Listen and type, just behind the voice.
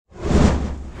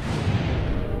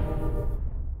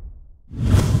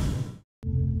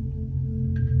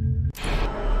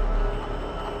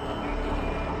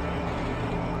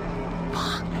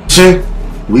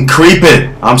We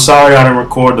creeping. I'm sorry I didn't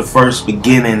record the first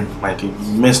beginning. Like you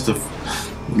missed a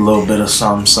little bit of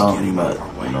something, but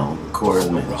you know,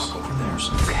 recording this.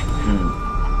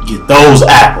 Get those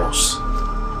apples.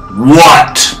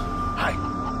 What?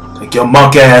 Take your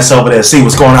monkey ass over there. See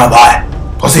what's going on, boy.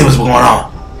 Go see what's going on.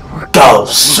 Go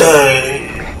see.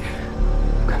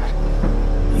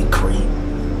 You creep.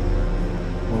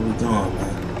 What are we doing,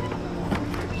 man?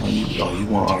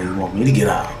 You want me to get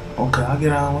out? Okay, I'll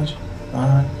get out with you.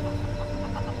 Alright.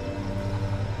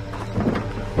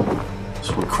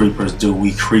 That's what creepers do.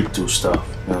 We creep through stuff. You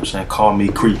know what I'm saying? Call me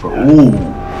creeper. Ooh.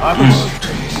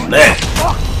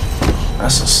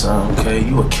 That's a son, okay?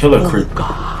 You a killer creeper.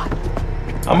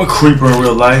 I'm a creeper in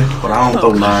real life, but I don't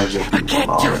throw knives at people. I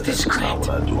can't do this, Grant.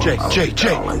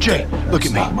 Jay, look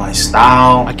at me. Not my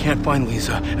style. I can't find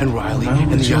Lisa and Riley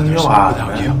and the others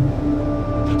without you.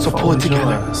 So pull it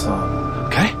together.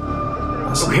 Okay?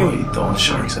 I see how you throwing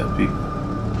sharks at people.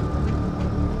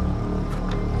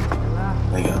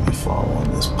 They got me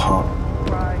following this pump.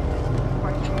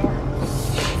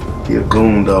 He a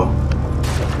goon though.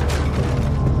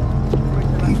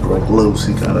 He broke loose.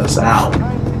 He got us out.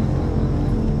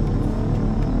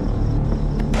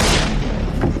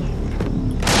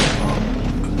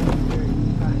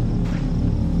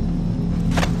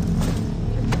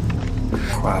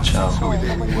 Crouch out.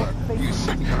 You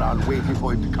sitting around waiting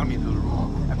for him to come into the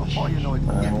room, and before you know it,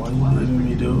 why you leaving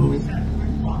me, dude?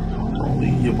 Don't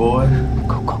leave your boy.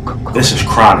 This is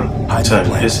chronic. I tell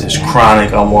you, this is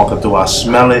chronic. I'm walking through. I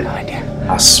smell it.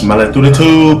 I smell it through the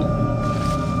tube.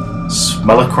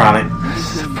 Smell it chronic.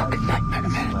 This is a fucking nightmare,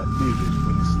 man.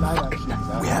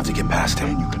 We have to get past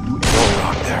him. Throw a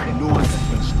rock there.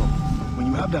 When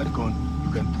you have that gun,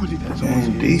 you can put it as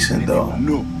Ain't decent though.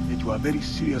 No. You are a very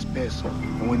serious person,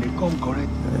 and when they come correct,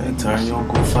 yeah, turn your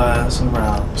Uncle Fast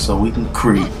around so we can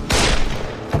creep.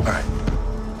 Alright.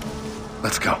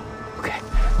 Let's go. Okay.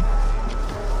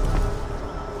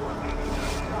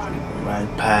 Creeping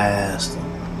right past them.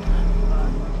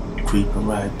 Creeping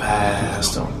right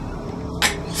past them.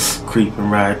 Creeping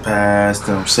right past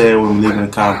them. Say it when we leave in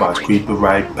the comment box. Creeping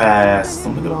right past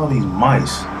them. Look at all these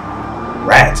mice.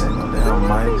 Rats ain't no damn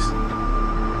mice.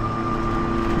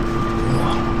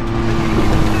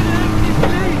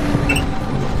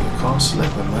 I'm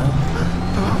slipping, man.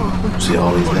 See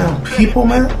all these damn people,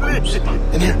 man?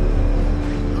 In here.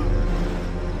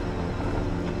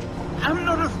 I'm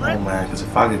not afraid. Oh, man, because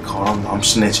if I get caught, I'm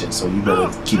snitching, so you better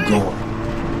keep going.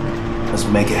 Let's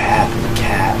make it happen,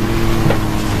 cat.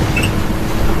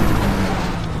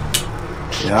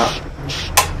 Yeah.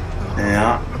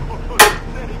 Yeah.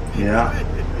 Yeah.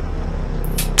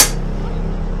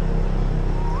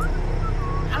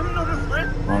 I'm not afraid.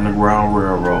 Underground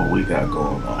Railroad, we got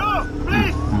going on.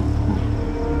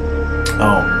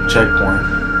 Oh, checkpoint.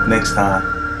 Next time.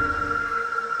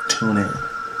 Tune in.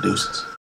 Deuces.